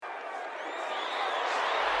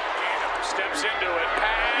Steps into it.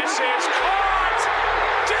 Pass is caught.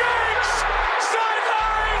 Diggs!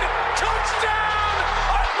 Sideline! Touchdown!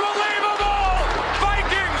 Unbelievable!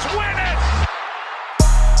 Vikings win it!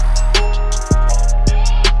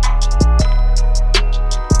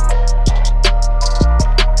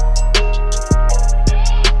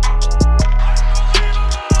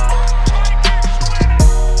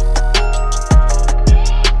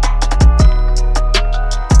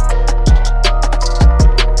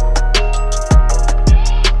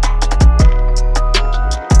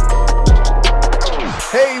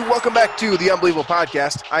 Welcome back to the Unbelievable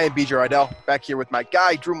Podcast. I am BJ Rydell, back here with my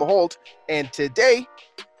guy, Drew Mahold, and today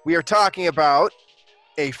we are talking about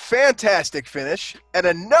a fantastic finish and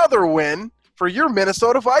another win for your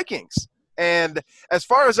Minnesota Vikings. And as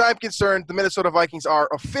far as I'm concerned, the Minnesota Vikings are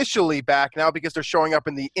officially back now because they're showing up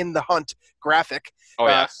in the Hunt graphic. Oh,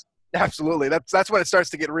 yes. Absolutely. That's when it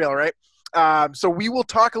starts to get real, right? So we will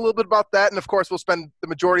talk a little bit about that, and of course we'll spend the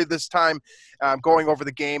majority of this time going over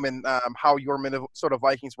the game and how your Minnesota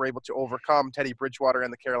Vikings were able to overcome Teddy Bridgewater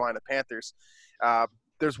and the Carolina Panthers.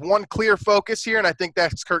 There's one clear focus here, and I think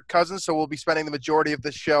that's Kirk Cousins, so we'll be spending the majority of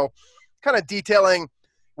this show kind of detailing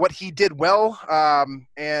what he did well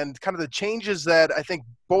and kind of the changes that I think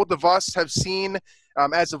both of us have seen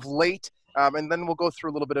as of late, and then we'll go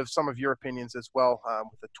through a little bit of some of your opinions as well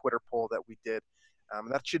with the Twitter poll that we did.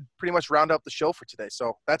 That should pretty much round out the show for today.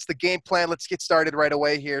 So that's the game plan. Let's get started right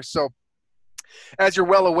away here. So as you're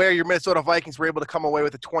well aware, your Minnesota Vikings were able to come away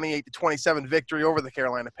with a 28-27 victory over the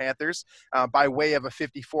Carolina Panthers by way of a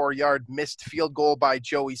 54-yard missed field goal by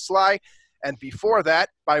Joey Sly. And before that,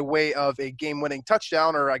 by way of a game-winning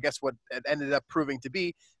touchdown, or I guess what it ended up proving to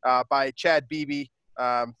be, by Chad Beebe,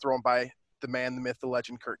 thrown by the man, the myth, the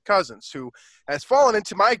legend, Kirk Cousins, who has fallen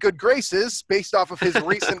into my good graces based off of his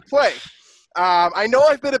recent play. I know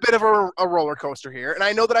I've been a bit of a roller coaster here, and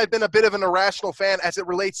I know that I've been a bit of an irrational fan as it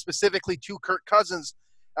relates specifically to Kirk Cousins,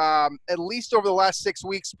 at least over the last 6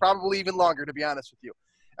 weeks, probably even longer, to be honest with you.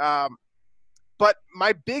 But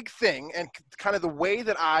my big thing and kind of the way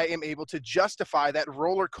that I am able to justify that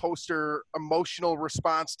roller coaster emotional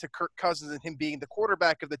response to Kirk Cousins and him being the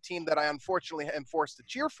quarterback of the team that I unfortunately am forced to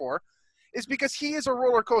cheer for is because he is a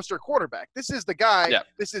roller coaster quarterback. This is the guy. Yeah.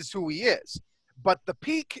 This is who he is. But the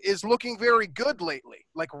peak is looking very good lately,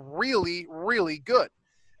 like really, really good.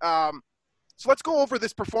 So let's go over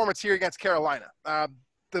this performance here against Carolina.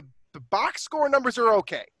 The box score numbers are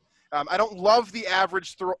okay. I don't love the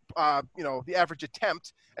average the average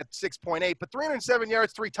attempt at 6.8, but 307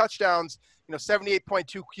 yards, 3 touchdowns,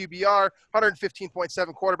 78.2 QBR,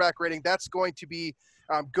 115.7 quarterback rating. That's going to be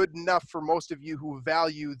good enough for most of you who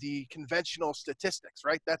value the conventional statistics,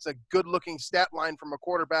 right? That's a good-looking stat line from a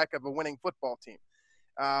quarterback of a winning football team.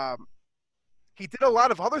 He did a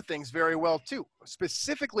lot of other things very well, too,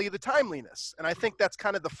 specifically the timeliness. And I think that's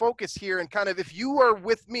kind of the focus here. And kind of if you are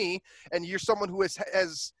with me and you're someone who has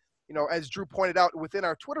as Drew pointed out within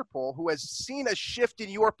our Twitter poll, who has seen a shift in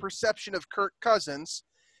your perception of Kirk Cousins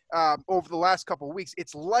over the last couple of weeks,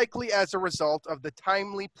 it's likely as a result of the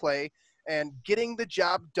timely play and getting the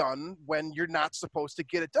job done when you're not supposed to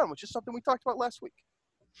get it done, which is something we talked about last week.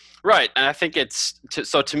 Right, and I think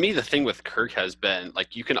to me the thing with Kirk has been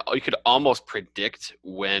like you could almost predict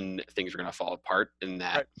when things are going to fall apart in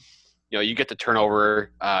that you get the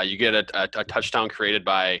turnover, you get a touchdown created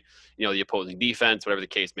by the opposing defense, whatever the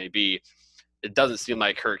case may be. It doesn't seem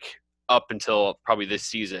like Kirk up until probably this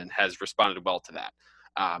season has responded well to that.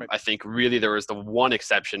 I think really there was the one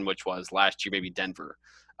exception, which was last year, maybe Denver.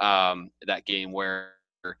 That game where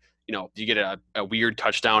you get a weird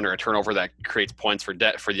touchdown or a turnover that creates points for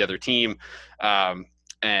the other team,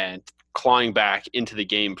 and clawing back into the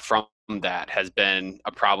game from that has been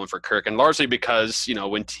a problem for Kirk, and largely because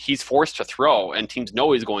when he's forced to throw and teams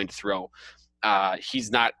know he's going to throw,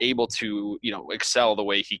 he's not able to excel the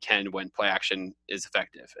way he can when play action is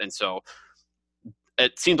effective. And so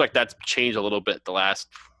it seems like that's changed a little bit the last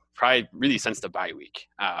probably really since the bye week.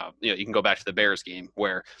 You can go back to the Bears game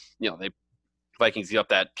where Vikings give up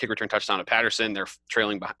that kick return touchdown to Patterson. They're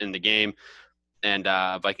trailing in the game, and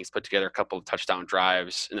Vikings put together a couple of touchdown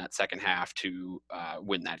drives in that second half to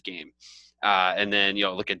win that game. And then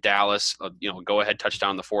look at Dallas. Go ahead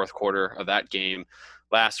touchdown in the fourth quarter of that game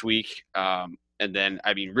last week. And then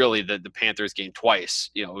really the Panthers game twice.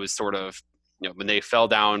 It was sort of when they fell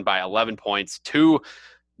down by 11 points, 2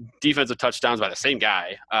 defensive touchdowns by the same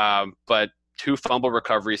guy, but 2 fumble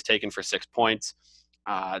recoveries taken for 6 points.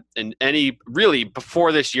 And really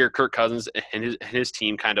before this year, Kirk Cousins and his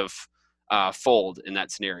team kind of fold in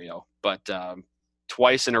that scenario. But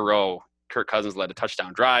twice in a row, Kirk Cousins led a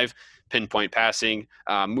touchdown drive. pinpoint passing,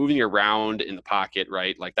 moving around in the pocket,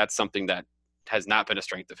 right? Like that's something that has not been a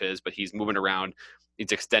strength of his, but he's moving around.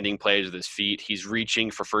 He's extending plays with his feet. He's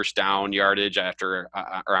reaching for first down yardage after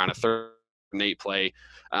or on a 3rd and 8 play.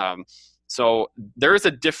 So there is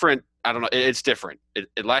a different, I don't know, it's different.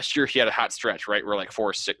 Last year he had a hot stretch, right? Where like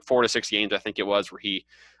 4 to 6 games, I think it was, where he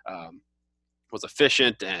was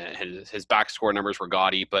efficient and his box score numbers were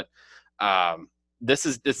gaudy. But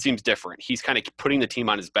this seems different. He's kind of putting the team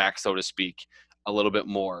on his back, so to speak, a little bit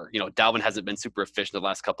more. Dalvin hasn't been super efficient the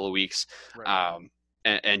last couple of weeks. Right.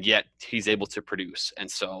 And yet he's able to produce. And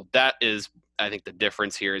so that is, I think, the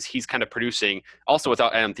difference here is he's kind of producing also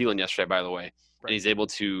without Adam Thielen yesterday, by the way. Right. And he's able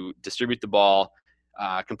to distribute the ball,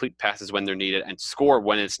 complete passes when they're needed, and score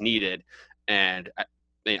when it's needed. And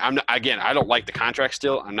I don't like the contract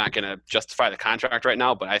still. I'm not going to justify the contract right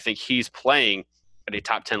now, but I think he's playing at a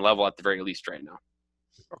top 10 level at the very least right now.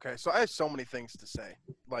 Okay, so I have so many things to say.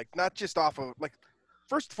 Like, not just off of, like,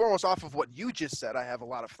 first and foremost, off of what you just said, I have a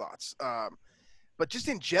lot of thoughts. But just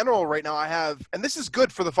in general right now, I have – and this is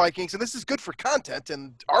good for the Vikings, and this is good for content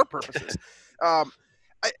and our purposes. I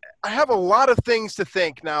have a lot of things to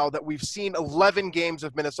think now that we've seen 11 games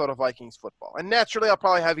of Minnesota Vikings football. And naturally, I'll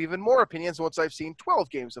probably have even more opinions once I've seen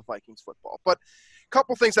 12 games of Vikings football. But a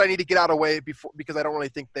couple things that I need to get out of the way because I don't really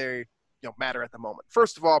think they matter at the moment.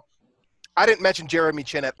 First of all, I didn't mention Jeremy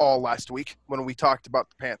Chin at all last week when we talked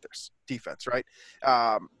about the Panthers defense, right?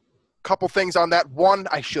 Couple things on that. One,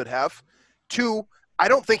 I should have. Two, I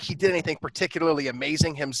don't think he did anything particularly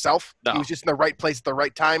amazing himself. No. He was just in the right place at the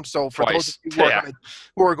right time. So for those of you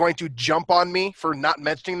who are going to jump on me for not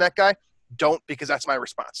mentioning that guy, don't, because that's my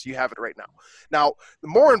response. You have it right now. Now,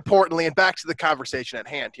 more importantly, and back to the conversation at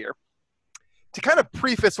hand here, to kind of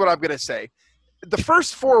preface what I'm going to say, the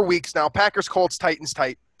first 4 weeks now, Packers, Colts, Titans,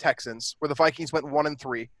 Texans, where the Vikings went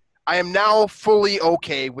 1-3, I am now fully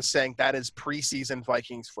okay with saying that is preseason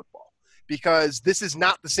Vikings football. Because this is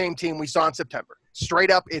not the same team we saw in September. Straight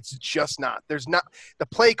up, it's just not. The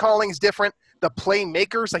play calling is different. The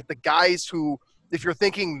playmakers, like the guys who, if you're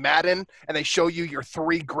thinking Madden and they show you your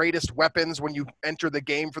 3 greatest weapons when you enter the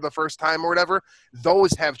game for the first time or whatever,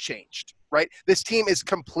 those have changed, right? This team is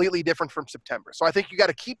completely different from September. So I think you got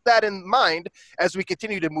to keep that in mind as we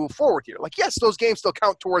continue to move forward here. Like, yes, those games still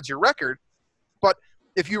count towards your record, but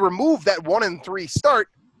if you remove that 1-3 start,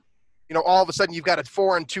 all of a sudden you've got a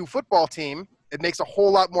 4-2 football team. It makes a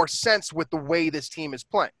whole lot more sense with the way this team is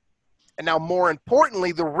playing. And now, more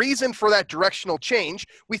importantly, the reason for that directional change,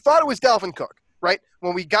 we thought it was Dalvin Cook, right?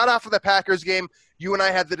 When we got off of the Packers game, you and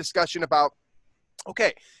I had the discussion about,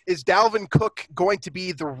 okay, is Dalvin Cook going to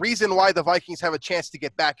be the reason why the Vikings have a chance to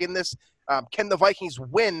get back in this? Can the Vikings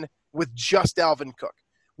win with just Dalvin Cook?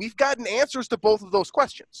 We've gotten answers to both of those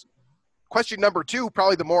questions. Question number 2,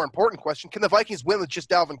 probably the more important question, can the Vikings win with just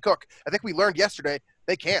Dalvin Cook? I think we learned yesterday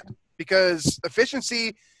they can't, because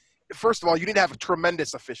efficiency, first of all, you need to have a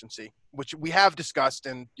tremendous efficiency, which we have discussed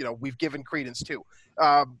and, we've given credence to.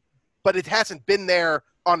 But it hasn't been there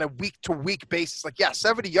on a week-to-week basis. Like, yeah,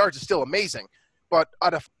 70 yards is still amazing, but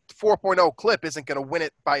at a 4.0 clip isn't going to win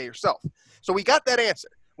it by yourself. So we got that answer.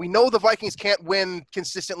 We know the Vikings can't win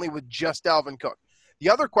consistently with just Dalvin Cook. The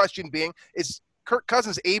other question being, is Kirk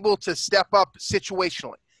Cousins able to step up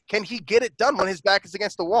situationally? Can he get it done when his back is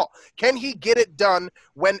against the wall? Can he get it done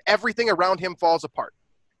when everything around him falls apart?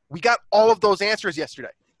 We got all of those answers yesterday.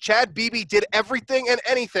 Chad Beebe did everything and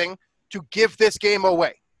anything to give this game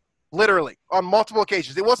away, literally, on multiple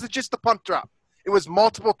occasions. It wasn't just the punt drop. It was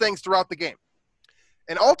multiple things throughout the game.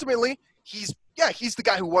 And ultimately, he's the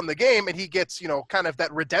guy who won the game, and he gets, kind of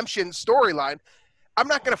that redemption storyline. I'm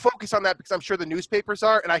not going to focus on that because I'm sure the newspapers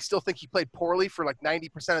are, and I still think he played poorly for like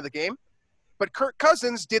 90% of the game. But Kirk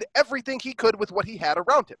Cousins did everything he could with what he had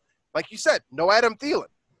around him. Like you said, no Adam Thielen.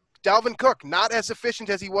 Dalvin Cook, not as efficient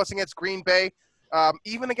as he was against Green Bay,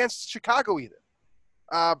 even against Chicago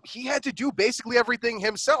either. He had to do basically everything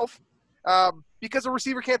himself because a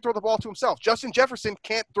receiver can't throw the ball to himself. Justin Jefferson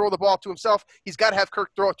can't throw the ball to himself. He's got to have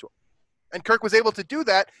Kirk throw it to him. And Kirk was able to do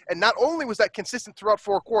that, and not only was that consistent throughout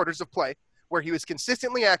 4 quarters of play, where he was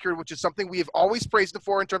consistently accurate, which is something we have always praised him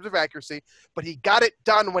for in terms of accuracy, but he got it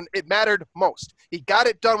done when it mattered most. He got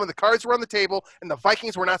it done when the cards were on the table and the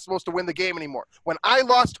Vikings were not supposed to win the game anymore. When I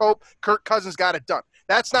lost hope, Kirk Cousins got it done.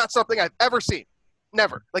 That's not something I've ever seen.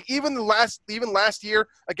 Never. Like, even last year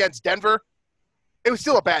against Denver, it was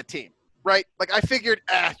still a bad team, right? Like, I figured,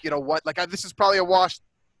 you know what? Like, this is probably a wash.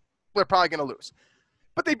 We're probably going to lose.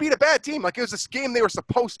 But they beat a bad team. Like, it was this game they were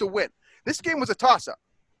supposed to win. This game was a toss-up.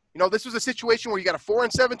 This was a situation where you got a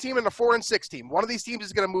 4-7 team and a 4-6 team. One of these teams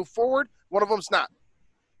is going to move forward. One of them's not.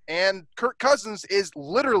 And Kirk Cousins is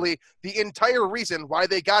literally the entire reason why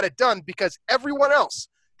they got it done, because everyone else,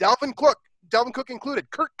 Dalvin Cook included,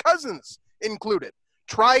 Kirk Cousins included,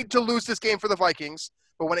 tried to lose this game for the Vikings.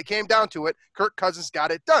 But when it came down to it, Kirk Cousins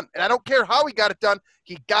got it done. And I don't care how he got it done.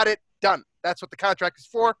 He got it done. That's what the contract is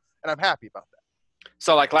for, and I'm happy about that.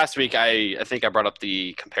 So, like last week, I think I brought up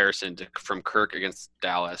the comparison from Kirk against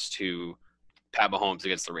Dallas to Pat Mahomes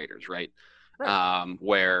against the Raiders, right?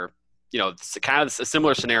 Where, it's kind of a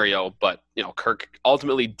similar scenario, but, Kirk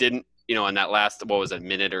ultimately didn't, in that last,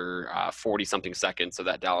 minute or 40-something seconds of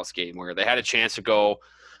that Dallas game where they had a chance to go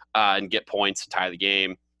and get points to tie the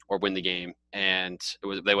game or win the game, and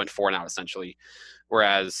they went 4-and-out essentially.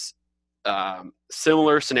 Whereas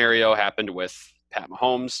similar scenario happened with Pat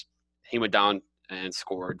Mahomes. He went down and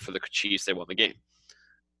scored for the Chiefs. They won the game.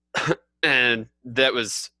 And that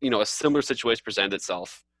was, a similar situation presented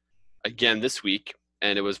itself again this week.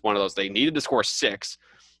 And it was one of those, they needed to score 6.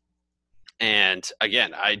 And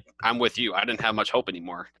again, I'm with you. I didn't have much hope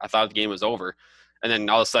anymore. I thought the game was over. And then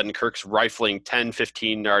all of a sudden, Kirk's rifling 10,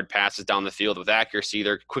 15-yard passes down the field with accuracy.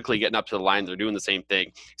 They're quickly getting up to the line. They're doing the same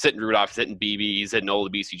thing. He's hitting Rudolph, he's hitting BB, he's hitting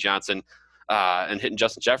Olabisi Johnson, and hitting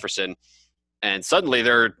Justin Jefferson. And suddenly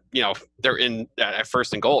they're in at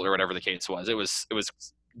first and goal or whatever the case was. It was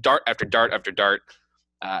dart after dart after dart.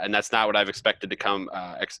 And that's not what I've expected to come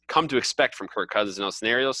to expect from Kirk Cousins in those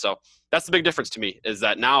scenarios. So that's the big difference to me, is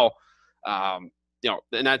that now, and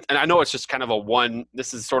I know it's just kind of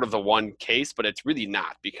this is sort of the one case, but it's really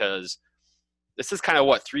not, because this is kind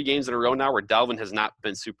of 3 games in a row now where Dalvin has not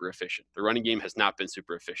been super efficient. The running game has not been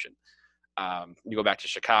super efficient. You go back to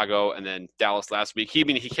Chicago and then Dallas last week.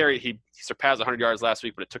 He surpassed 100 yards last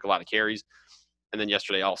week, but it took a lot of carries. And then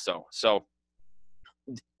yesterday also. So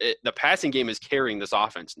the passing game is carrying this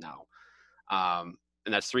offense now.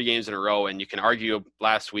 And that's 3 games in a row. And you can argue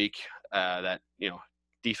last week that,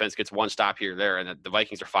 defense gets one stop here or there, and that the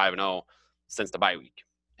Vikings are 5-0 since the bye week.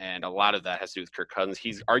 And a lot of that has to do with Kirk Cousins.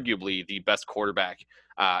 He's arguably the best quarterback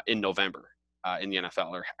in November in the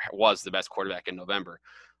NFL, or was the best quarterback in November.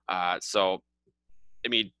 So, I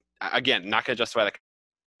mean, again, not going to justify the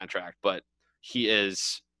contract, but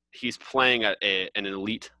he's playing at an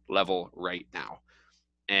elite level right now.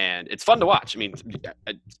 And it's fun to watch. I mean,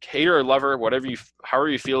 hater or lover, however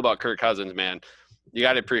you feel about Kirk Cousins, man, you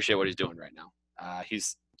got to appreciate what he's doing right now.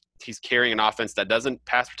 He's carrying an offense that doesn't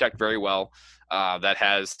pass protect very well, that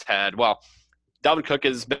has had, Dalvin Cook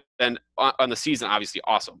has been on the season obviously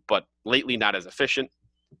awesome, but lately not as efficient.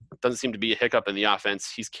 Doesn't seem to be a hiccup in the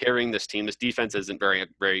offense. He's carrying this team. This defense isn't very,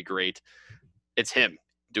 very great. It's him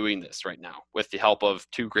doing this right now with the help of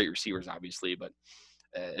 2 great receivers, obviously, but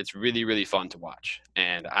it's really, really fun to watch.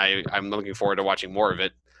 And I'm looking forward to watching more of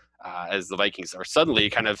it. As the Vikings are suddenly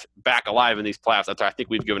kind of back alive in these playoffs. I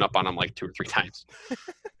think we've given up on them 2 or 3 times.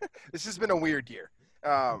 This has been a weird year.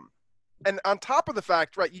 And on top of the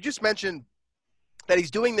fact, right, you just mentioned that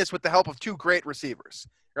he's doing this with the help of 2 great receivers,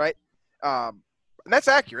 right? And that's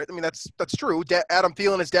accurate. I mean, that's true. Adam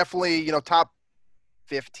Thielen is definitely, top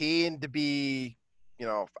 15 to be,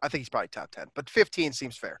 I think he's probably top 10, but 15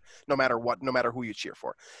 seems fair no matter who you cheer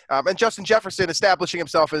for. And Justin Jefferson establishing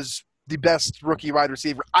himself as the best rookie wide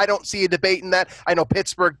receiver. I don't see a debate in that. I know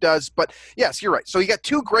Pittsburgh does, but yes, you're right. So you got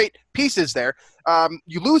 2 great pieces there.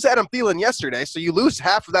 You lose Adam Thielen yesterday, so you lose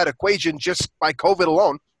half of that equation just by COVID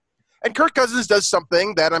alone. And Kirk Cousins does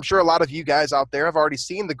something that I'm sure a lot of you guys out there have already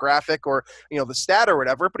seen the graphic or, the stat or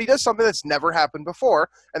whatever, but he does something that's never happened before,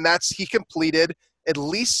 and that's he completed at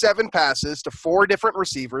least 7 passes to 4 different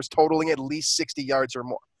receivers, totaling at least 60 yards or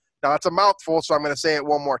more. Now, that's a mouthful, so I'm going to say it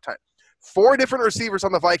one more time. 4 different receivers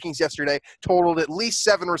on the Vikings yesterday totaled at least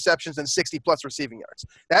 7 receptions and 60-plus receiving yards.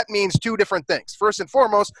 That means 2 different things. First and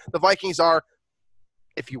foremost, the Vikings are,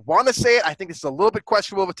 if you want to say it, I think this is a little bit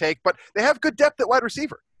questionable of a take, but they have good depth at wide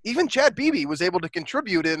receiver. Even Chad Beebe was able to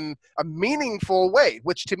contribute in a meaningful way,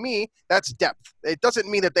 which to me, that's depth. It doesn't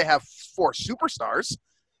mean that they have 4 superstars,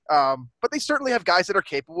 but they certainly have guys that are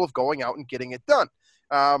capable of going out and getting it done.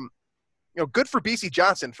 Good for BC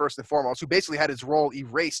Johnson, first and foremost, who basically had his role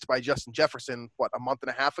erased by Justin Jefferson, a month and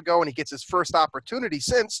a half ago, and he gets his first opportunity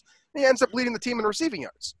since, and he ends up leading the team in receiving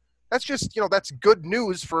yards. That's just, that's good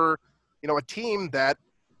news for, a team that,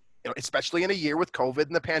 especially in a year with COVID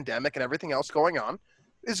and the pandemic and everything else going on,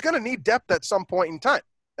 is going to need depth at some point in time.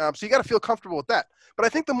 So you got to feel comfortable with that. But I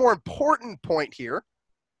think the more important point here,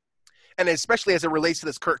 and especially as it relates to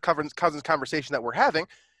this Kirk Cousins conversation that we're having,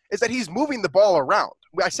 is that he's moving the ball around.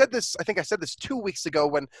 I think I said this 2 weeks ago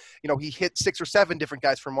when, he hit 6 or 7 different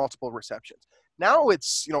guys for multiple receptions. Now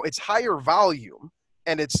it's, it's higher volume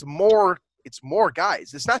and it's more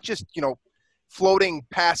guys. It's not just, floating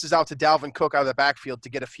passes out to Dalvin Cook out of the backfield to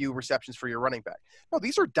get a few receptions for your running back. No,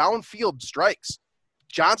 these are downfield strikes.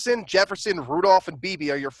 Johnson, Jefferson, Rudolph, and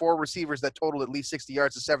Beebe are your 4 receivers that total at least 60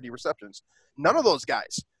 yards to 70 receptions. None of those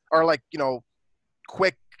guys are like,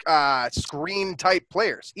 quick screen-type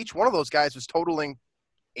players. Each one of those guys was totaling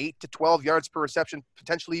 8 to 12 yards per reception,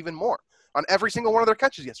 potentially even more, on every single one of their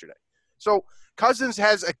catches yesterday. So Cousins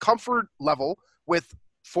has a comfort level with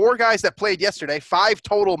 4 guys that played yesterday, 5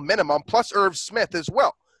 total minimum, plus Irv Smith as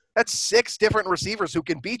well. That's 6 different receivers who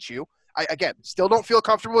can beat you. I, again, still don't feel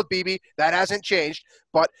comfortable with Beebe. That hasn't changed.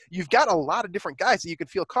 But you've got a lot of different guys that you can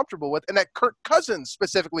feel comfortable with and that Kirk Cousins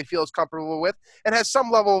specifically feels comfortable with and has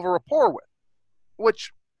some level of a rapport with,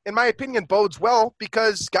 which, in my opinion, bodes well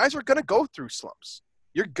because guys are going to go through slumps.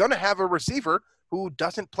 You're going to have a receiver who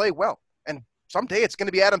doesn't play well. And someday it's going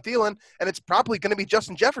to be Adam Thielen, and it's probably going to be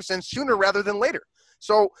Justin Jefferson sooner rather than later.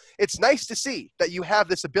 So it's nice to see that you have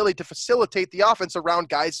this ability to facilitate the offense around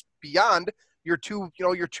guys beyond your two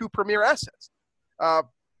premier assets.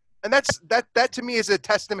 And that to me is a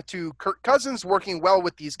testament to Kirk Cousins working well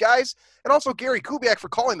with these guys and also Gary Kubiak for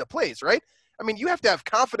calling the plays, right? I mean, you have to have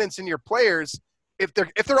confidence in your players. If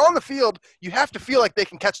they're on the field, you have to feel like they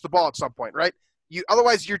can catch the ball at some point, right?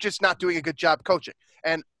 Otherwise you're just not doing a good job coaching.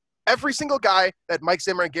 And every single guy that Mike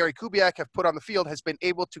Zimmer and Gary Kubiak have put on the field has been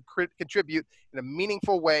able to contribute in a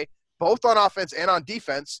meaningful way, both on offense and on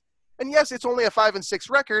defense. And yes, it's only a 5-6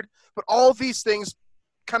 record, but all these things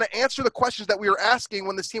kind of answer the questions that we were asking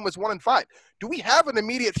when this team was 1-5. Do we have an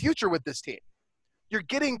immediate future with this team? You're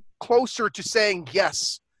getting closer to saying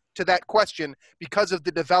yes to that question because of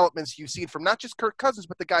the developments you've seen from not just Kirk Cousins,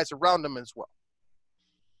 but the guys around him as well.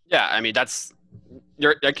 Yeah, I mean,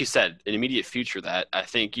 like you said, an immediate future that I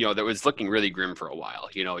think, that was looking really grim for a while.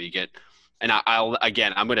 You get, and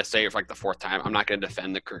I'm going to say it for like the 4th time, I'm not going to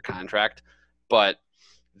defend the Kirk contract, but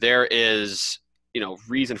there is,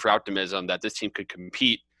 reason for optimism that this team could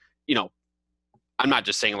compete. I'm not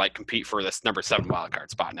just saying like compete for this number 7 wildcard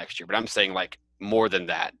spot next year, but I'm saying like more than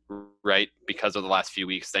that, right? Because of the last few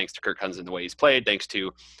weeks, thanks to Kirk Cousins and the way he's played, thanks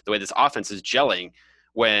to the way this offense is gelling,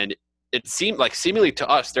 when it seemed like seemingly to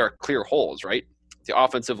us there are clear holes, right? The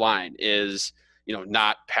offensive line is,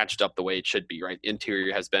 not patched up the way it should be, right?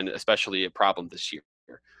 Interior has been especially a problem this year.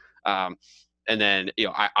 And then,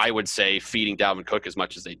 I would say feeding Dalvin Cook as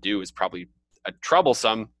much as they do is probably a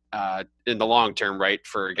troublesome in the long term, right?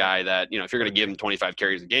 For a guy that, if you're going to give him 25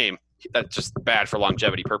 carries a game, that's just bad for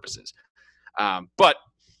longevity purposes. But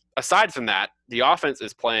aside from that, the offense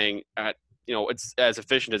is playing at, it's as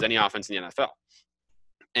efficient as any offense in the NFL.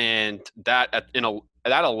 And that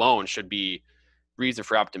alone should be reason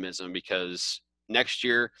for optimism because next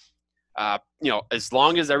year, as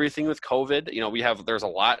long as everything with COVID, there's a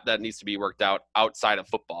lot that needs to be worked out outside of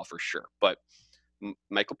football for sure. But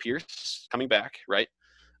Michael Pierce coming back, right?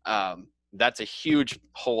 That's a huge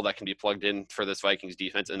hole that can be plugged in for this Vikings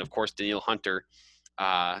defense. And of course, Danielle Hunter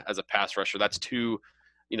as a pass rusher. That's 2,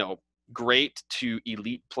 great to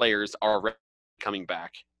elite players already coming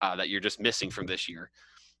back that you're just missing from this year.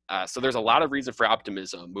 So there's a lot of reason for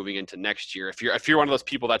optimism moving into next year. If you're one of those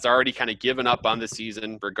people that's already kind of given up on the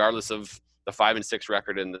season, regardless of the 5-6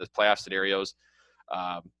 record in the playoff scenarios,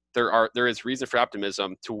 there is reason for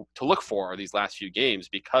optimism to look for these last few games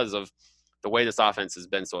because of the way this offense has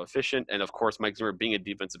been so efficient. And of course, Mike Zimmer being a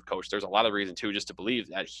defensive coach, there's a lot of reason too, just to believe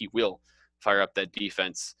that he will fire up that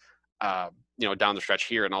defense, down the stretch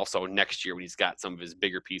here. And also next year when he's got some of his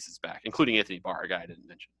bigger pieces back, including Anthony Barr, a guy I didn't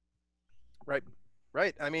mention.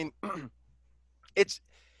 Right. I mean,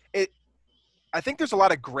 I think there's a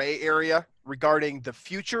lot of gray area regarding the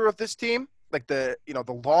future of this team, like the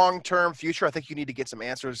long-term future. I think you need to get some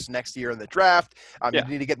answers next year in the draft. You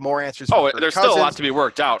need to get more answers. There's still a lot to be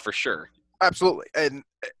worked out for sure. Absolutely.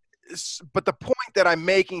 But the point that I'm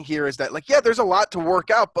making here is that there's a lot to work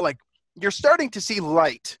out, but you're starting to see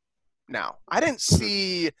light now. I didn't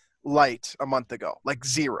see light a month ago,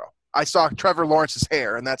 zero. I saw Trevor Lawrence's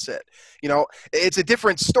hair, and that's it. It's a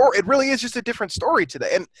different story. It really is just a different story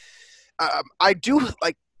today. And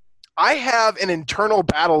I have an internal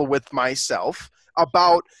battle with myself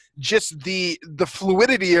about just the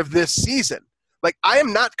fluidity of this season. I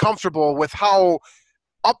am not comfortable with how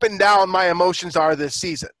up and down my emotions are this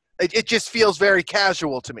season. It just feels very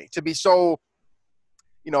casual to me to be so,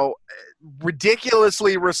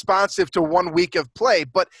 ridiculously responsive to 1 week of play.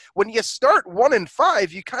 But when you start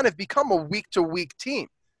 1-5, you kind of become a week-to-week team.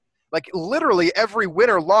 Literally every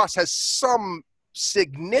win or loss has some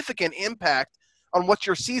significant impact on what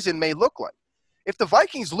your season may look like. If the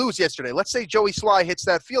Vikings lose yesterday, let's say Joey Sly hits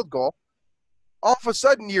that field goal, all of a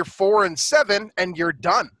sudden you're 4-7 and you're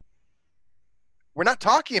done. We're not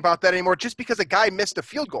talking about that anymore just because a guy missed a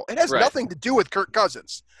field goal. It has nothing to do with Kirk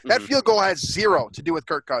Cousins. That field goal has zero to do with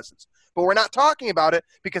Kirk Cousins. But we're not talking about it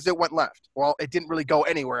because it went left. Well, it didn't really go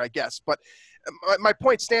anywhere, I guess. But my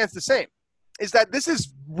point stands the same, is that this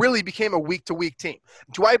is really became a week-to-week team.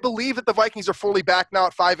 Do I believe that the Vikings are fully back now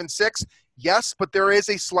at 5-6? Yes, but there is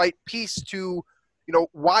a slight piece to,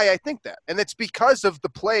 why I think that. And it's because of the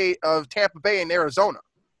play of Tampa Bay and Arizona.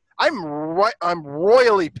 I'm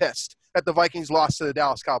royally pissed that the Vikings lost to the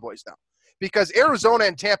Dallas Cowboys now, because Arizona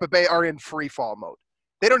and Tampa Bay are in free fall mode.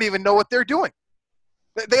 They don't even know what they're doing.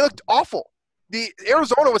 They looked awful. The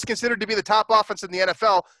Arizona was considered to be the top offense in the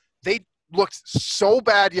NFL. They looked so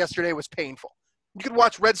bad yesterday, it was painful. You could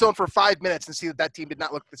watch Red Zone for 5 minutes and see that team did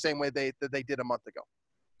not look the same way that they did a month ago.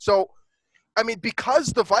 So, I mean, because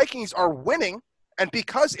the Vikings are winning and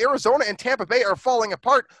because Arizona and Tampa Bay are falling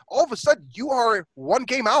apart, all of a sudden you are one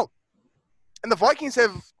game out. And the Vikings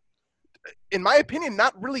have, in my opinion,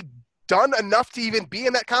 not really done enough to even be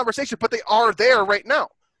in that conversation, but they are there right now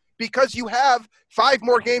because you have 5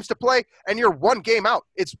 more games to play and you're one game out.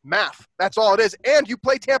 It's math. That's all it is. And you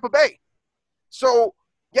play Tampa Bay. So,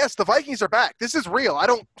 yes, the Vikings are back. This is real. I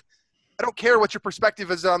don't care what your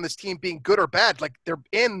perspective is on this team being good or bad. Like, they're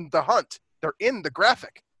in the hunt. They're in the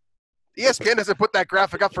graphic. ESPN doesn't put that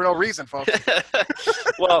graphic up for no reason, folks.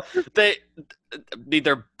 Well, they're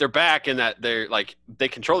back in that they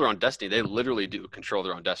control their own destiny. They literally do control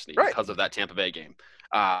their own destiny because of that Tampa Bay game,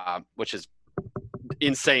 which is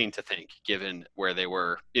insane to think given where they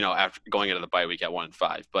were, after going into the bye week at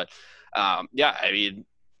 1-5. But I mean,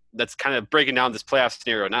 that's kind of breaking down this playoff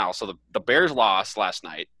scenario now. So the Bears lost last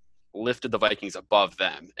night, lifted the Vikings above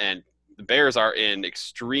them, and the Bears are in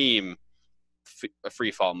extreme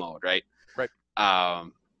free fall mode, right? Right.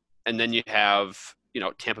 And then you have,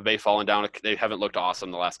 Tampa Bay falling down. They haven't looked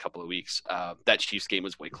awesome the last couple of weeks. That Chiefs game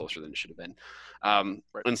was way closer than it should have been.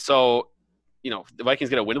 Right. And so, the Vikings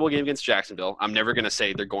get a winnable game against Jacksonville. I'm never going to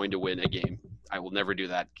say they're going to win a game. I will never do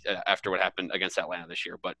that after what happened against Atlanta this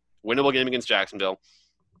year. But winnable game against Jacksonville.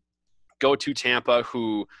 Go to Tampa,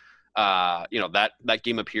 who, that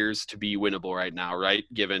game appears to be winnable right now, right?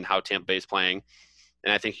 Given how Tampa Bay is playing.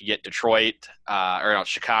 And I think you get Detroit,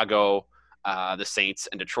 Chicago, the Saints,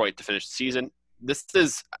 and Detroit to finish the season. This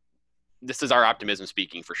is our optimism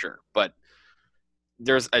speaking for sure. But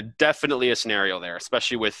there's definitely a scenario there,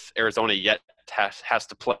 especially with Arizona yet has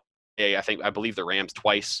to play. I believe the Rams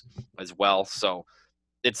twice as well. So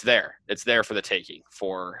it's there. It's there for the taking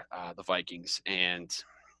for the Vikings, and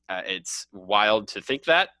it's wild to think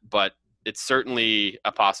that, but it's certainly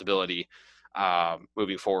a possibility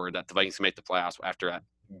moving forward that the Vikings can make the playoffs after that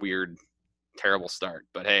weird, terrible start.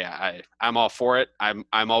 But hey, I'm all for it. I'm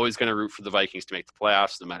always going to root for the Vikings to make the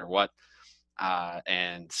playoffs no matter what.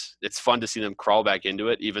 And it's fun to see them crawl back into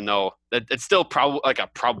it, even though it's still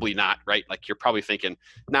probably not, right? Like you're probably thinking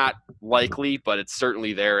not likely, but it's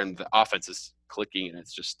certainly there, and the offense is clicking, and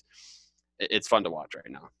it's fun to watch right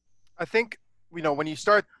now. I think, when you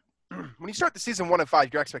start the season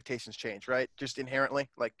 1-5, your expectations change, right? Just inherently,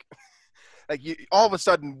 like you all of a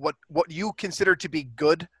sudden what you consider to be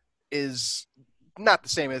good is not the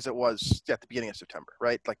same as it was at the beginning of September,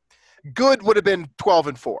 right? Like good would have been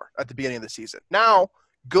 12-4 at the beginning of the season. Now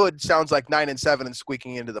good sounds like 9-7 and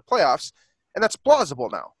squeaking into the playoffs, and that's plausible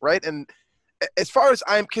now, right? And as far as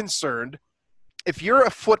I'm concerned, if you're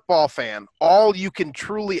a football fan, all you can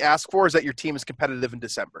truly ask for is that your team is competitive in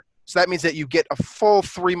December. So that means that you get a full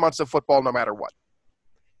 3 months of football no matter what.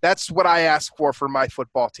 That's what I ask for my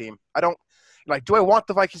football team. I don't do I want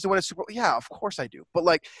the Vikings to win a Super Bowl? Yeah, of course I do.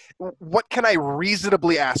 But what can I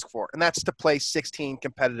reasonably ask for? And that's to play 16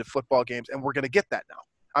 competitive football games, and we're going to get that now.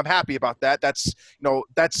 I'm happy about that. That's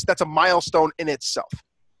a milestone in itself.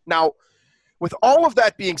 Now, with all of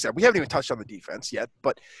that being said, we haven't even touched on the defense yet,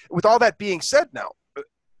 but with all that being said now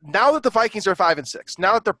that the Vikings are 5-6,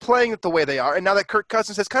 now that they're playing it the way they are, and now that Kirk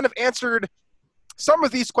Cousins has kind of answered some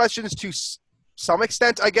of these questions to some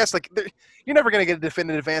extent, I guess, you're never going to get a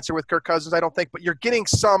definitive answer with Kirk Cousins, I don't think, but you're getting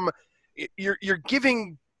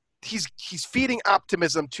he's feeding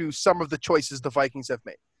optimism to some of the choices the Vikings have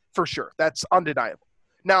made, for sure. That's undeniable.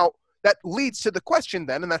 Now, that leads to the question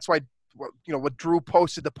then, and that's why, what Drew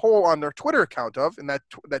posted the poll on their Twitter account of, and that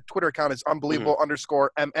Twitter account is unbelievable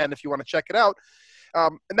 _MN if you want to check it out.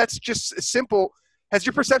 And that's just as simple. Has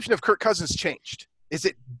your perception of Kirk Cousins changed? Is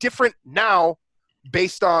it different now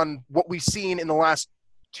based on what we've seen in the last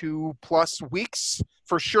 2+ weeks?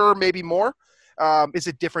 For sure, maybe more. Is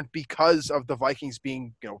it different because of the Vikings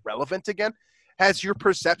being relevant again? Has your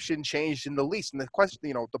perception changed in the least? And the question,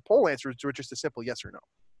 the poll answers are just a simple yes or no.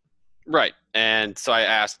 Right. And so I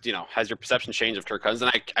asked, has your perception changed of Kirk Cousins?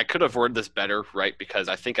 And I could have worded this better, right? Because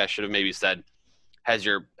I think I should have maybe said, has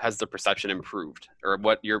the perception improved, or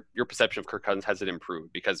what your perception of Kirk Cousins, has it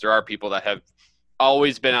improved? Because there are people that have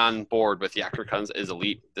always been on board with, Kirk Cousins is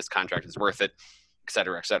elite, this contract is worth it, et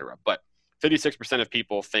cetera, et cetera. But 56% of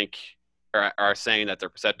people think are saying that their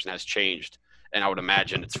perception has changed, and I would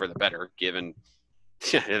imagine it's for the better given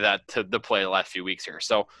that the play the last few weeks here.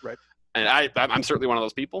 So, right. And I'm certainly one of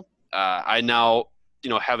those people. I now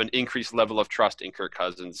have an increased level of trust in Kirk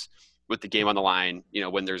Cousins with the game on the line,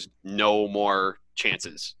 when there's no more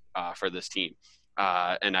chances for this team.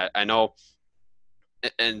 And I know,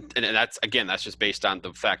 and that's just based on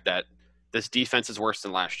the fact that this defense is worse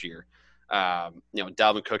than last year.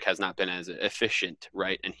 Dalvin Cook has not been as efficient,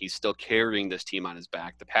 right? And he's still carrying this team on his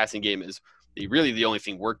back. The passing game is really the only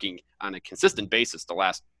thing working on a consistent basis the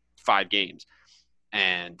last 5 games.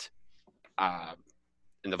 And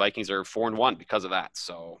the Vikings are 4-1 because of that.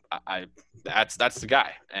 So that's the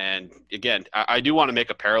guy. And again, I do want to make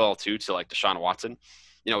a parallel too to like Deshaun Watson.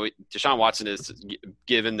 Deshaun Watson is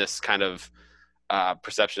given this kind of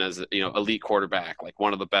perception as elite quarterback, like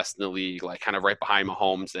one of the best in the league, like kind of right behind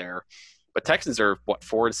Mahomes there. But Texans are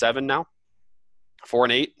 4-7 now,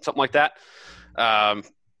 4-8, something like that.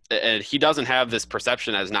 And he doesn't have this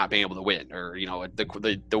perception as not being able to win, or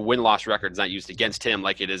the win-loss record is not used against him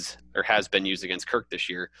like it is or has been used against Kirk this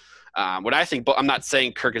year. What I think, but I'm not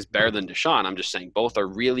saying Kirk is better than Deshaun. I'm just saying both are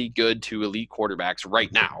really good to elite quarterbacks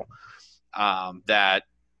right now that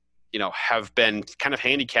have been kind of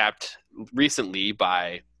handicapped recently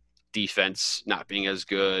by defense not being as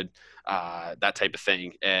good, that type of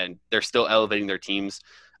thing, and they're still elevating their teams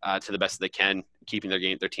to the best they can, keeping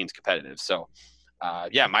their teams competitive. So.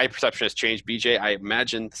 My perception has changed. BJ, I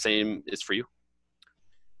imagine the same is for you.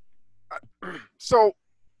 So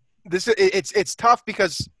it's tough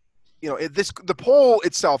because the poll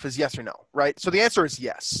itself is yes or no, right? So the answer is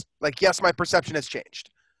yes. Like, yes, my perception has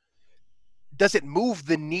changed. Does it move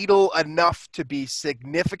the needle enough to be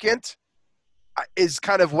significant? Is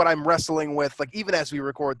kind of what I'm wrestling with, like, even as we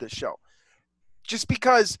record this show. Just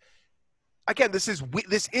because, again, this is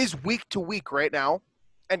week to week right now,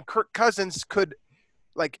 and Kirk Cousins could.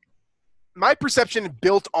 Like, my perception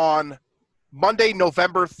built on Monday,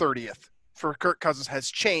 November 30th for Kirk Cousins has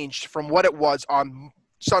changed from what it was on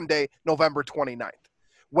Sunday, November 29th.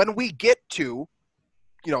 When we get to,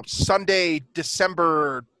 Sunday,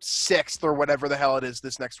 December 6th or whatever the hell it is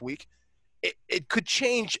this next week, it could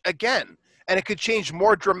change again. And it could change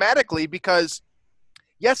more dramatically because,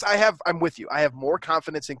 yes, I'm with you. I have more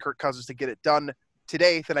confidence in Kirk Cousins to get it done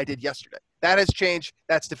today than I did yesterday. That has changed.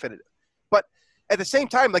 That's definitive. But at the same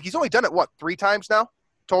time, like, he's only done it, 3 times now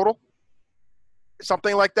total?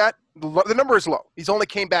 Something like that. The number is low. He's only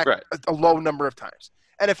came back right. a low number of times.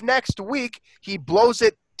 And if next week he blows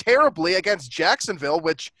it terribly against Jacksonville,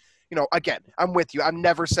 which, again, I'm with you. I'm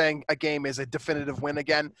never saying a game is a definitive win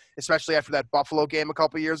again, especially after that Buffalo game a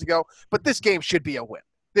couple years ago. But this game should be a win.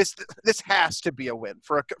 This has to be a win.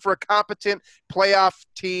 For a competent playoff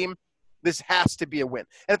team, this has to be a win.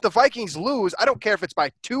 And if the Vikings lose, I don't care if it's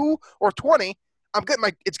by 2 or 20,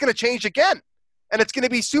 it's going to change again. And it's going to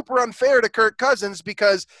be super unfair to Kirk Cousins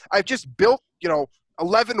because I've just built,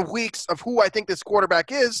 11 weeks of who I think this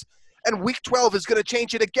quarterback is, and week 12 is going to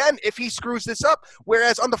change it again if he screws this up.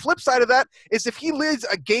 Whereas on the flip side of that is if he leads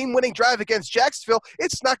a game-winning drive against Jacksonville,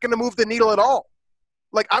 it's not going to move the needle at all.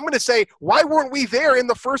 Like, I'm going to say, why weren't we there in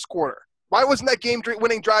the first quarter? Why wasn't that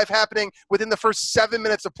game-winning drive happening within the first 7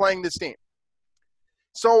 minutes of playing this team?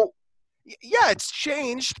 So, yeah, it's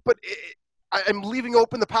changed, but I'm leaving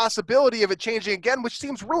open the possibility of it changing again, which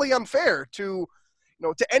seems really unfair to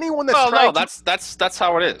anyone that's trying. No, that's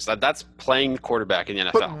how it is. That's playing quarterback in the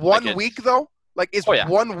NFL. But one week though, is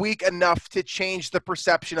 1 week enough to change the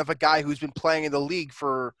perception of a guy who's been playing in the league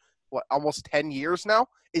for almost 10 years now?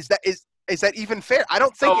 Is that even fair? I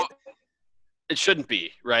don't think it shouldn't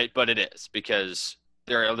be, right? But it is, because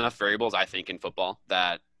there are enough variables, I think, in football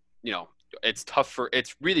that it's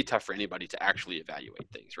really tough for anybody to actually evaluate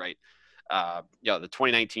things, right? The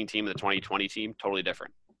 2019 team and the 2020 team, totally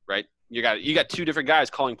different, right? You got 2 different guys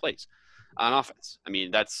calling plays on offense. I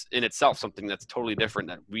mean, that's in itself something that's totally different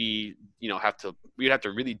that we'd have to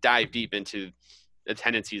really dive deep into the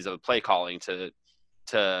tendencies of play calling to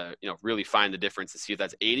really find the difference to see if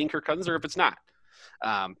that's aiding Kirk Cousins or if it's not.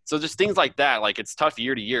 So just things like that, like, it's tough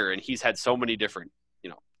year to year, and he's had so many different,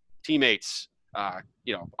 teammates,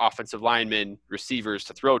 offensive linemen, receivers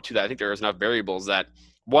to throw to that. I think there is enough variables that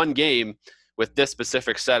one game with this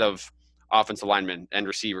specific set of offensive linemen and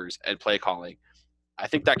receivers and play calling, I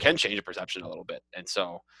think that can change the perception a little bit. And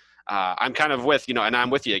so I'm kind of with, and I'm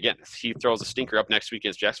with you again. If he throws a stinker up next week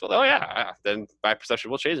against Jacksonville, oh yeah, then my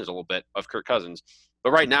perception will change a little bit of Kirk Cousins.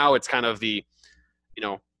 But right now, it's kind of the,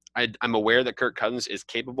 I'm aware that Kirk Cousins is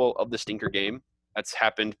capable of the stinker game. That's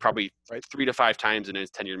happened probably 3 to 5 times in his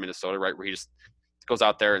tenure in Minnesota, right, where he just goes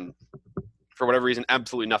out there and for whatever reason,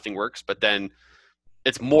 absolutely nothing works. But then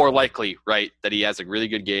it's more likely, right, that he has a really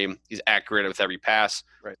good game. He's accurate with every pass.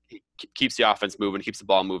 Right. He keeps the offense moving, keeps the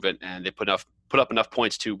ball moving, and they put up enough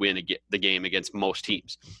points to win the game against most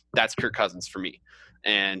teams. That's Kirk Cousins for me.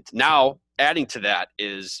 And now adding to that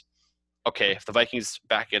is, okay, if the Vikings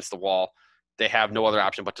back against the wall, they have no other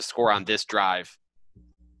option but to score on this drive.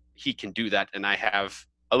 He can do that, and I have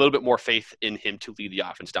a little bit more faith in him to lead the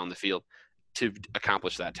offense down the field to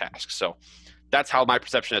accomplish that task. So that's how my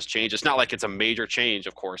perception has changed. It's not like it's a major change,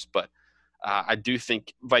 of course, but I do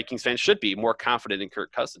think Vikings fans should be more confident in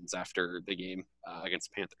Kirk Cousins after the game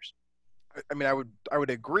against the Panthers. I mean, I would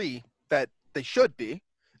agree that they should be.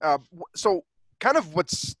 So kind of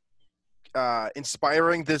what's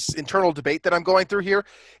inspiring this internal debate that I'm going through here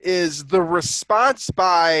is the response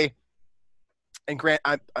by, and Grant,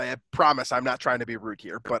 I promise I'm not trying to be rude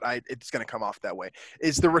here, but it's going to come off that way,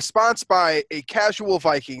 is the response by a casual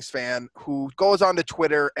Vikings fan who goes onto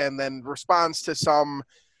Twitter and then responds to some,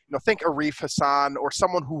 think Arif Hassan or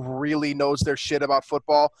someone who really knows their shit about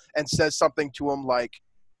football and says something to him like,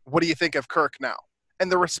 what do you think of Kirk now?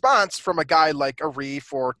 And the response from a guy like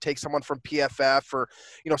Arif, or take someone from PFF, or,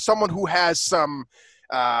 someone who has some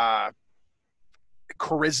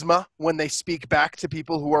charisma when they speak back to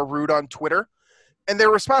people who are rude on Twitter, and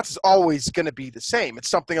their response is always going to be the same. It's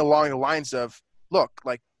something along the lines of, look,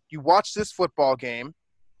 like, you watch this football game.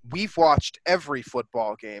 We've watched every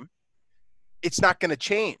football game. It's not going to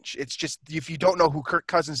change. It's just, if you don't know who Kirk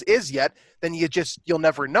Cousins is yet, then you'll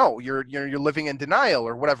never know. You're living in denial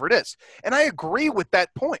or whatever it is. And I agree with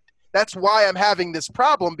that point. That's why I'm having this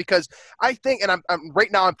problem, because I think, and I'm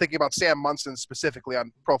right now I'm thinking about Sam Munson specifically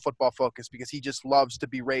on Pro Football Focus, because he just loves to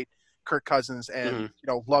berate Kirk Cousins and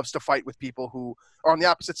loves to fight with people who are on the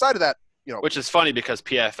opposite side of that. Which is funny because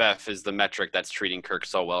PFF is the metric that's treating Kirk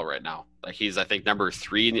so well right now. Like, he's, I think, number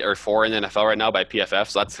 3 or 4 in the NFL right now by PFF.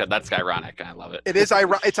 So that's ironic. I love it. It's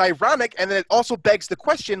ironic, and then it also begs the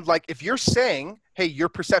question, like, if you're saying, hey, your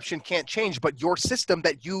perception can't change, but your system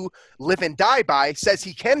that you live and die by says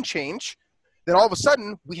he can change, then all of a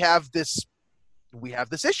sudden we have this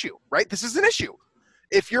issue, right? This is an issue.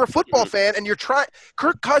 If you're a football fan and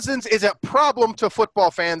Kirk Cousins is a problem to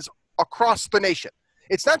football fans across the nation.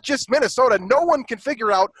 It's not just Minnesota. No one can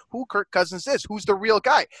figure out who Kirk Cousins is. Who's the real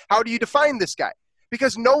guy? How do you define this guy?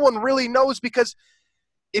 Because no one really knows, because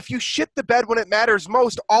if you shit the bed when it matters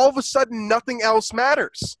most, all of a sudden nothing else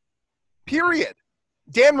matters. Period.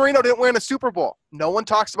 Dan Marino didn't win a Super Bowl. No one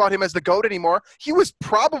talks about him as the GOAT anymore. He was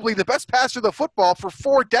probably the best passer of the football for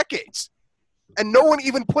 4 decades. And no one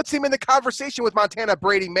even puts him in the conversation with Montana,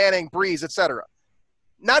 Brady, Manning, Breeze, etc.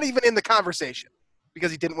 Not even in the conversation,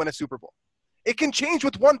 because he didn't win a Super Bowl. It can change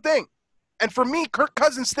with one thing. And for me, Kirk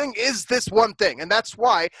Cousins' thing is this one thing. And that's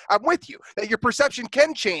why I'm with you, that your perception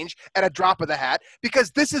can change at a drop of the hat,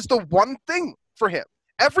 because this is the one thing for him.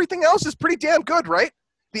 Everything else is pretty damn good, right?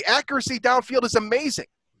 The accuracy downfield is amazing.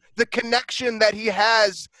 The connection that he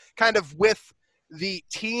has kind of with the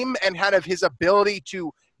team and kind of his ability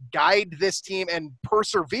to guide this team and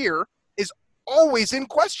persevere is always in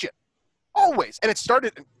question. Always. And it's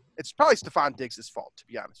probably Stephon Diggs' fault, to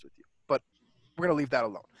be honest with you. But we're going to leave that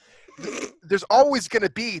alone. There's always going to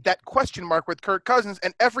be that question mark with Kirk Cousins,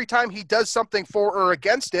 and every time he does something for or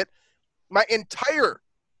against it, my entire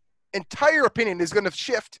opinion is going to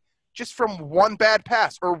shift just from one bad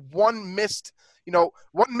pass or one missed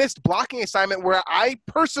blocking assignment where I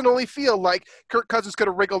personally feel like Kirk Cousins could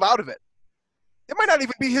have wriggled out of it. It might not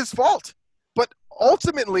even be his fault, but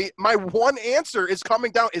ultimately my one answer is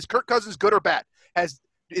coming down: is Kirk Cousins good or bad?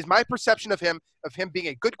 Is my perception of him being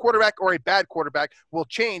a good quarterback or a bad quarterback will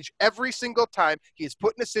change every single time he is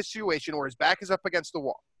put in a situation where his back is up against the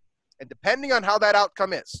wall. And depending on how that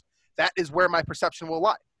outcome is, that is where my perception will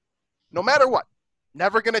lie. No matter what,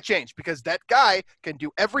 never going to change, because that guy can do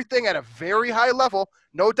everything at a very high level,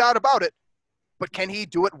 no doubt about it, but can he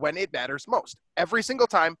do it when it matters most? Every single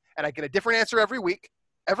time, and I get a different answer every week.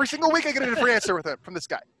 Every single week I get a different answer from this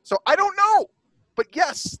guy. So I don't know. But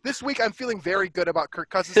yes, this week I'm feeling very good about Kirk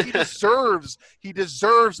Cousins. He deserves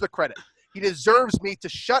the credit. He deserves me to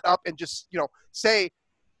shut up and just, say,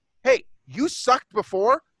 hey, you sucked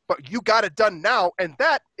before, but you got it done now, and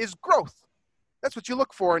that is growth. That's what you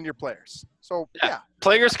look for in your players. So, yeah.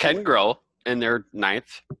 Players can grow. in their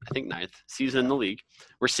ninth season in the league.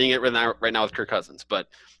 We're seeing it right now with Kirk Cousins. But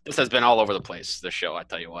this has been all over the place, this show, I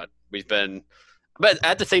tell you what. But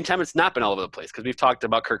at the same time, it's not been all over the place because we've talked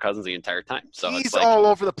about Kirk Cousins the entire time. So he's it's like, all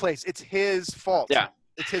over the place. It's his fault. Yeah.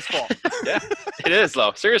 It's his fault. Yeah, it is,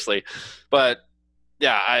 though. Seriously. But,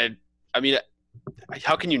 yeah, I mean,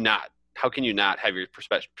 how can you not? How can you not have your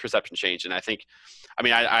perception change? And I think,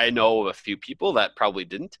 I know a few people that probably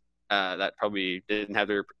didn't have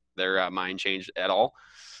their mind changed at all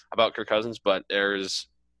about Kirk Cousins, but there's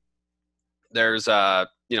some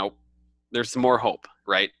more hope,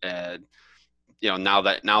 right? Now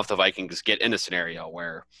if the Vikings get in a scenario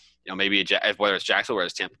where, maybe whether it's Jacksonville or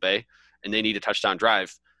it's Tampa Bay and they need a touchdown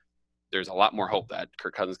drive, there's a lot more hope that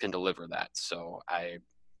Kirk Cousins can deliver that. So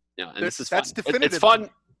this is fun. It's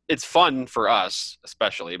fun. It's fun for us,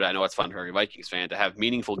 especially, but I know it's fun for every Vikings fan to have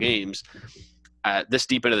meaningful games this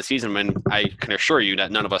deep into the season. When I can assure you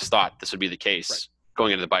that none of us thought this would be the case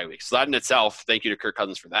going into the bye week. So that in itself, thank you to Kirk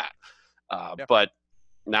Cousins for that. But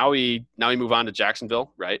now we move on to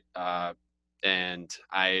Jacksonville, right? Now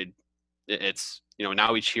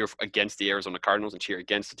we cheer against the Arizona Cardinals and cheer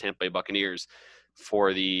against the Tampa Bay Buccaneers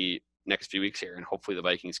for the next few weeks here, and hopefully the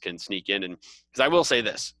Vikings can sneak in. And because I will say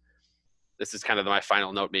this is kind of my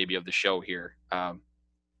final note maybe of the show here. The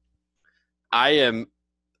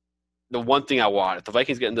one thing I want, if the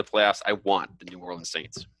Vikings get into the playoffs, I want the New Orleans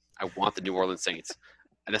Saints. I want the New Orleans Saints.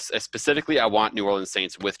 And specifically, I want New Orleans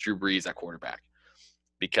Saints with Drew Brees at quarterback,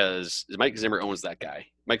 because Mike Zimmer owns that guy.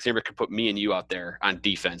 Mike Zimmer could put me and you out there on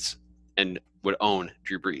defense and would own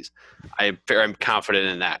Drew Brees. I'm confident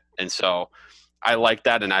in that. And so I like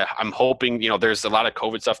that. And I'm hoping, there's a lot of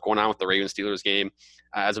COVID stuff going on with the Ravens-Steelers game.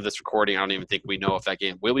 As of this recording, I don't even think we know if that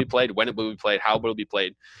game will be played, when it will be played, how it will be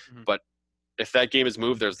played. Mm-hmm. But if that game is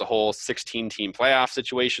moved, there's the whole 16-team playoff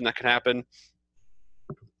situation that could happen.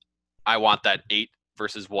 I want that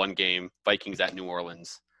 8-1 game, Vikings at New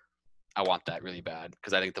Orleans. I want that really bad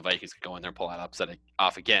because I think the Vikings could go in there and pull that upset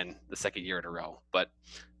off again the second year in a row. But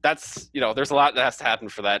that's, there's a lot that has to happen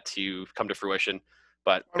for that to come to fruition.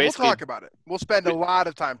 But we'll talk about it. We'll spend a lot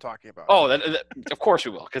of time talking about it. Of course we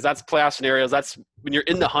will, because that's playoff scenarios. That's when you're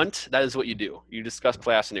in the hunt. That is what you do. You discuss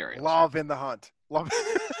playoff scenarios. Love in the hunt. Love.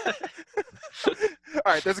 All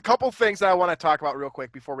right, there's a couple things that I want to talk about real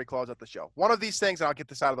quick before we close out the show. One of these things, and I'll get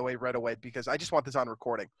this out of the way right away because I just want this on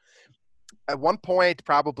recording. At one point,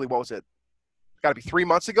 probably, what was it? Got to be 3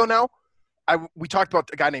 months ago now. We talked about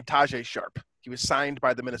a guy named Tajaé Sharpe. He was signed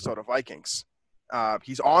by the Minnesota Vikings.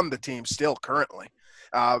 He's on the team still currently.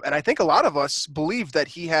 And I think a lot of us believed that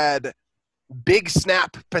he had big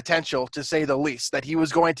snap potential, to say the least, that he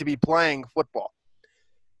was going to be playing football.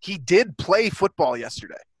 He did play football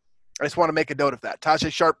yesterday. I just want to make a note of that.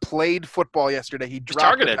 Tajaé Sharpe played football yesterday. He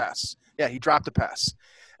dropped a pass. Yeah, he dropped a pass.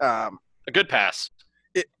 A good pass.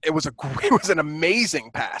 It was an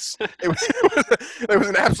amazing pass. It was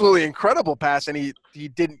an absolutely incredible pass, and he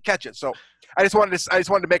didn't catch it. So I just wanted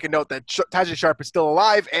to make a note that Tajaé Sharpe is still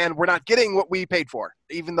alive, and we're not getting what we paid for,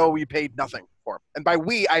 even though we paid nothing for him. And by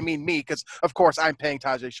we, I mean me, because of course I'm paying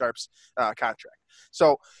Tajaé Sharpe's contract.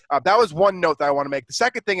 So that was one note that I want to make. The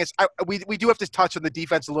second thing is we do have to touch on the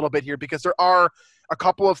defense a little bit here, because there are a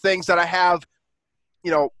couple of things that I have,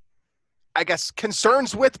 I guess,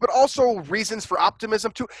 concerns with, but also reasons for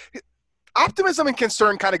optimism too. Optimism and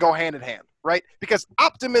concern kind of go hand in hand, right? Because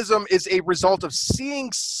optimism is a result of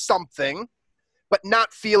seeing something, but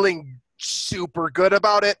not feeling super good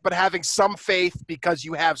about it, but having some faith because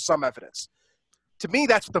you have some evidence. To me,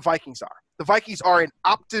 that's what the Vikings are. The Vikings are an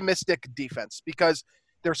optimistic defense because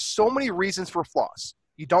there's so many reasons for flaws.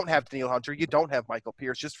 You don't have Danielle Hunter. You don't have Michael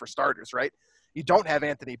Pierce, just for starters, right? You don't have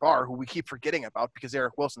Anthony Barr, who we keep forgetting about because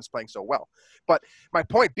Eric Wilson's playing so well. But my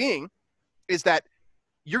point being is that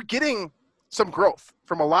you're getting some growth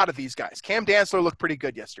from a lot of these guys. Cam Dantzler looked pretty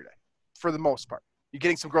good yesterday for the most part. You're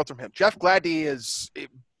getting some growth from him. Jeff Gladney is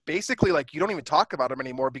basically like you don't even talk about him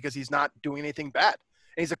anymore because he's not doing anything bad.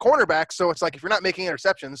 And he's a cornerback, so it's like if you're not making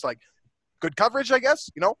interceptions, like good coverage, I guess,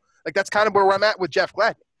 Like that's kind of where I'm at with Jeff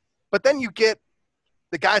Gladney. But then you get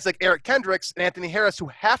the guys like Eric Kendricks and Anthony Harris who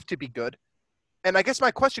have to be good. And I guess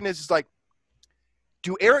my question is like,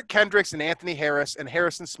 do Eric Kendricks and Anthony Harris and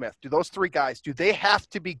Harrison Smith, do those three guys, do they have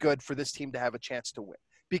to be good for this team to have a chance to win?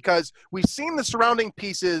 Because we've seen the surrounding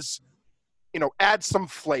pieces, add some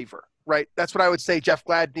flavor, right? That's what I would say Jeff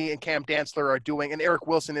Gladney and Cam Dantzler are doing, and Eric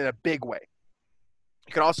Wilson in a big way.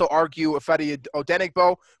 You can also argue Ifeadi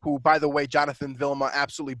Odenigbo, who, by the way, Jonathan Vilma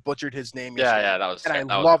absolutely butchered his name yesterday. Yeah, that was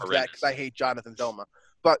and I love that because I hate Jonathan Vilma.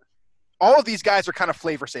 But all of these guys are kind of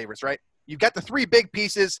flavor savers, right? You've got the three big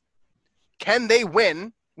pieces. Can they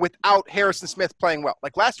win without Harrison Smith playing well?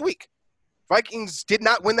 Like last week, Vikings did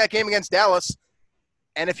not win that game against Dallas.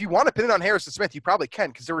 And if you want to pin it on Harrison Smith, you probably can,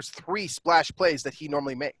 because there was 3 splash plays that he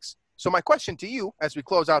normally makes. So my question to you as we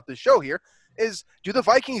close out the show here is, do the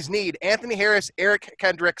Vikings need Anthony Harris, Eric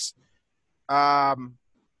Kendricks,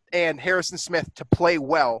 and Harrison Smith to play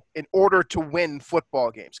well in order to win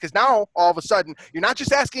football games? Because now, all of a sudden, you're not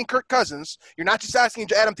just asking Kirk Cousins. You're not just asking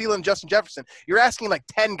Adam Thielen and Justin Jefferson. You're asking like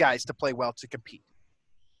 10 guys to play well to compete.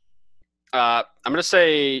 I'm going to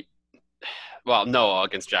say, well, no,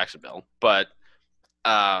 against Jacksonville. But,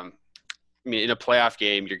 I mean, in a playoff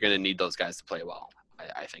game, you're going to need those guys to play well.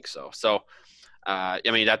 I think so. So, I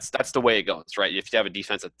mean, that's the way it goes, right? If you have a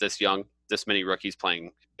defense that's this young, this many rookies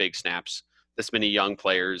playing big snaps, this many young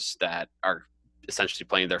players that are essentially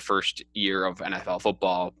playing their first year of NFL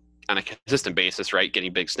football on a consistent basis, right,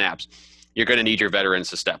 getting big snaps, you're going to need your veterans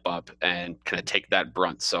to step up and kind of take that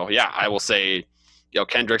brunt. So, yeah, I will say,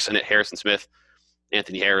 Kendricks and Harrison Smith,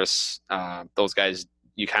 Anthony Harris, those guys,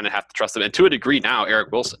 you kind of have to trust them. And to a degree now,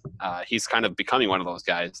 Eric Wilson, he's kind of becoming one of those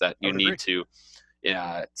guys that you need to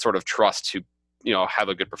sort of trust to, have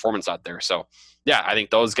a good performance out there. So, yeah, I think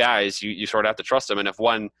those guys, you sort of have to trust them. And if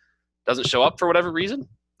one doesn't show up for whatever reason,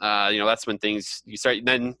 that's when things you start.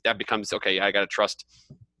 Then that becomes okay. I got to trust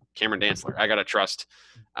Cameron Dantzler. I got to trust,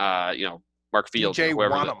 Mark Fields,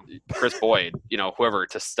 whoever, Chris Boyd, whoever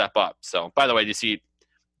to step up. So, by the way, do you see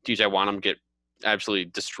DJ Wanham get absolutely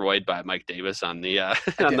destroyed by Mike Davis on the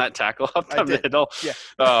on that tackle up the middle? Yeah.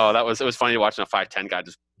 Oh, it was funny watching a 5'10" guy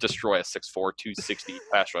just destroy a 6'4", 260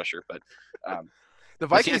 pass rusher. But the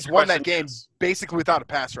Vikings won that game basically without a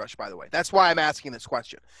pass rush, by the way. That's why I'm asking this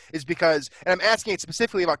question, is because – and I'm asking it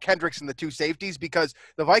specifically about Kendricks and the 2 safeties, because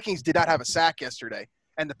the Vikings did not have a sack yesterday,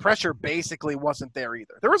 and the pressure basically wasn't there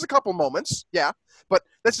either. There was a couple moments, yeah, but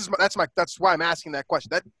that's why I'm asking that question.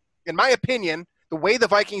 That, in my opinion, the way the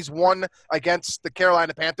Vikings won against the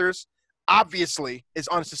Carolina Panthers obviously is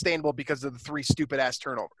unsustainable because of the 3 stupid-ass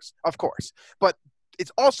turnovers, of course. But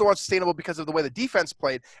it's also unsustainable because of the way the defense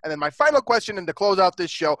played. And then my final question, and to close out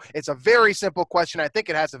this show, it's a very simple question. I think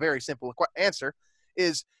it has a very simple answer,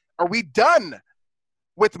 is are we done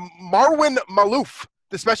with Marwan Maalouf,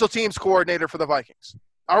 the special teams coordinator for the Vikings?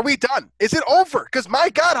 Are we done? Is it over? Because, my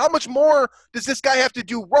God, how much more does this guy have to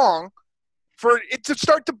do wrong for it to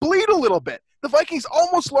start to bleed a little bit? The Vikings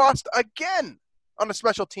almost lost again on a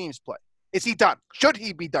special teams play. Is he done? Should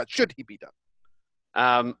he be done? Should he be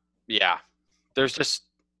done? Yeah. There's just,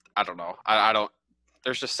 I don't know. I don't,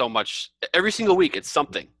 there's just so much. Every single week it's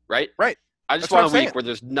something, right? Right. I just want a week where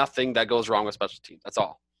there's nothing that goes wrong with special teams. That's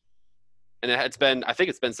all. And I think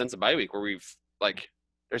it's been since the bye week where we've,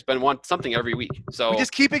 there's been something every week. So we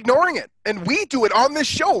just keep ignoring it. And we do it on this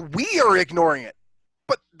show. We are ignoring it.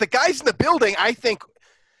 But the guys in the building, I think,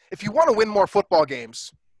 if you want to win more football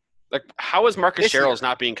games. How is Marcus Sherrills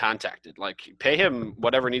not being contacted? Pay him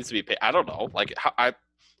whatever needs to be paid. I don't know.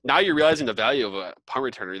 Now you're realizing the value of a punt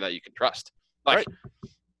returner that you can trust. Right.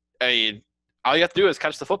 I mean, all you have to do is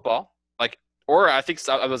catch the football. Or I think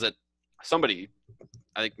somebody,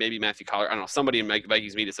 I think maybe Matthew Collar, I don't know, somebody in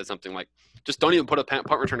Vikings media said something like, just don't even put a punt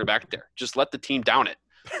returner back there. Just let the team down it,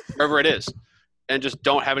 wherever it is, and just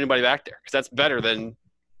don't have anybody back there, because that's better than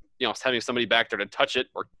having somebody back there to touch it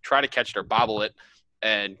or try to catch it or bobble it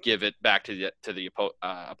and give it back to the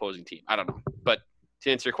opposing team. I don't know, but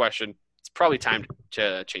to answer your question, it's probably time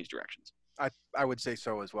to change directions. I would say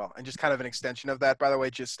so as well. And just kind of an extension of that, by the way,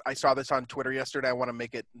 I saw this on Twitter yesterday. I want to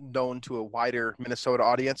make it known to a wider Minnesota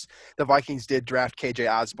audience. The Vikings did draft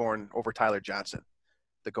KJ Osborne over Tyler Johnson,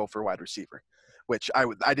 the Gopher wide receiver, which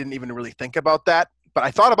I didn't even really think about that. But I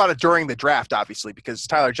thought about it during the draft, obviously, because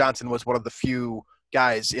Tyler Johnson was one of the few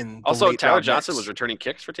guys in. Also, Tyler Johnson was returning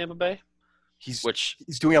kicks for Tampa Bay. He's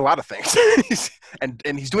doing a lot of things, and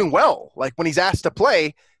he's doing well. When he's asked to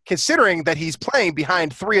play, considering that he's playing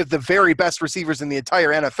behind 3 of the very best receivers in the entire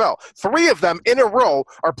NFL. 3 of them in a row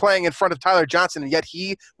are playing in front of Tyler Johnson, and yet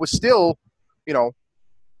he was still,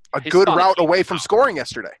 a good route away from scoring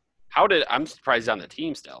yesterday. I'm surprised he's on the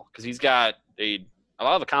team still, because he's got a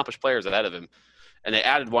lot of accomplished players ahead of him, and they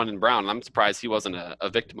added one in Brown. And I'm surprised he wasn't a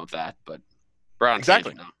victim of that, but Brown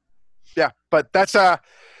exactly. Yeah, but that's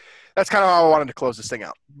kind of how I wanted to close this thing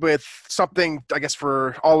out with something, I guess,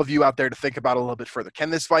 for all of you out there to think about a little bit further. Can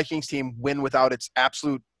this Vikings team win without its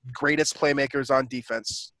absolute greatest playmakers on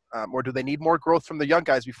defense, or do they need more growth from the young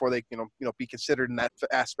guys before they, be considered in that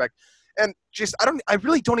aspect? And just, I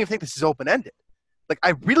really don't even think this is open ended.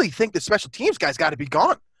 I really think the special teams guys got to be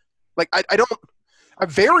gone. I'm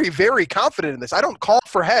very, very confident in this. I don't call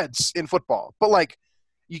for heads in football, but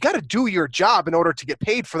you got to do your job in order to get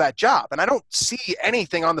paid for that job. And I don't see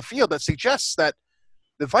anything on the field that suggests that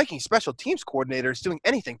the Vikings special teams coordinator is doing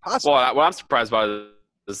anything possible. Well, what I'm surprised about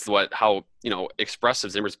is how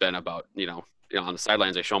expressive Zimmer's been about on the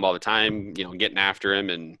sidelines. They show him all the time, getting after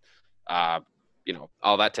him and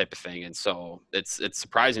all that type of thing. And so it's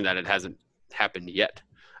surprising that it hasn't happened yet,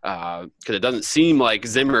 because it doesn't seem like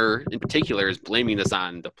Zimmer in particular is blaming this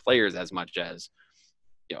on the players as much as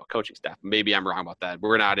coaching staff. Maybe I'm wrong about that.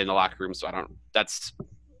 We're not in the locker room, so that's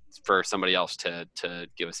for somebody else to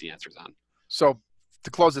give us the answers on. So to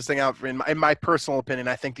close this thing out, in my personal opinion,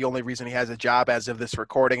 I think the only reason he has a job as of this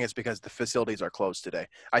recording is because the facilities are closed today.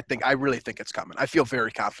 I really think it's coming. I feel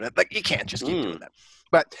very confident. Like, you can't just keep doing that.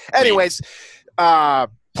 But anyways,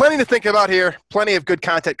 plenty to think about here. Plenty of good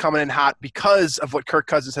content coming in hot because of what Kirk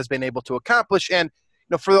Cousins has been able to accomplish. And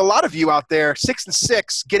for a lot of you out there,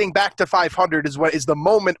 6-6, getting back to 500 is the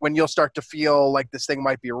moment when you'll start to feel like this thing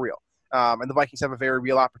might be real. And the Vikings have a very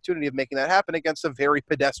real opportunity of making that happen against a very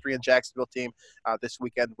pedestrian Jacksonville team this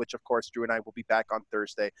weekend, which, of course, Drew and I will be back on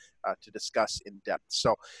Thursday to discuss in depth.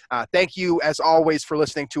 So thank you, as always, for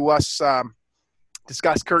listening to us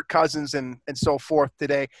discuss Kirk Cousins and so forth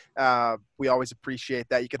today. We always appreciate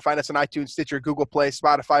that. You can find us on iTunes, Stitcher, Google Play,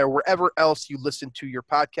 Spotify, or wherever else you listen to your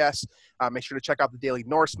podcasts. Make sure to check out the Daily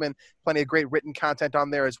Norseman. Plenty of great written content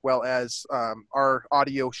on there, as well as our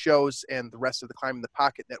audio shows and the rest of the Climbing the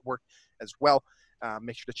Pocket Network as well.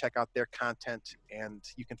 Make sure to check out their content, and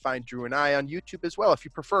you can find Drew and I on YouTube as well if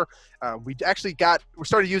you prefer. We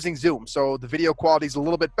started using Zoom, so the video quality is a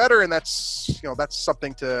little bit better, and that's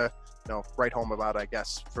something to write home about, I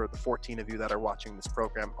guess, for the 14 of you that are watching this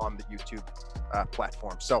program on the YouTube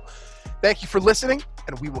platform. So thank you for listening,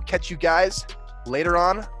 and we will catch you guys later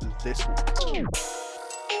on this week.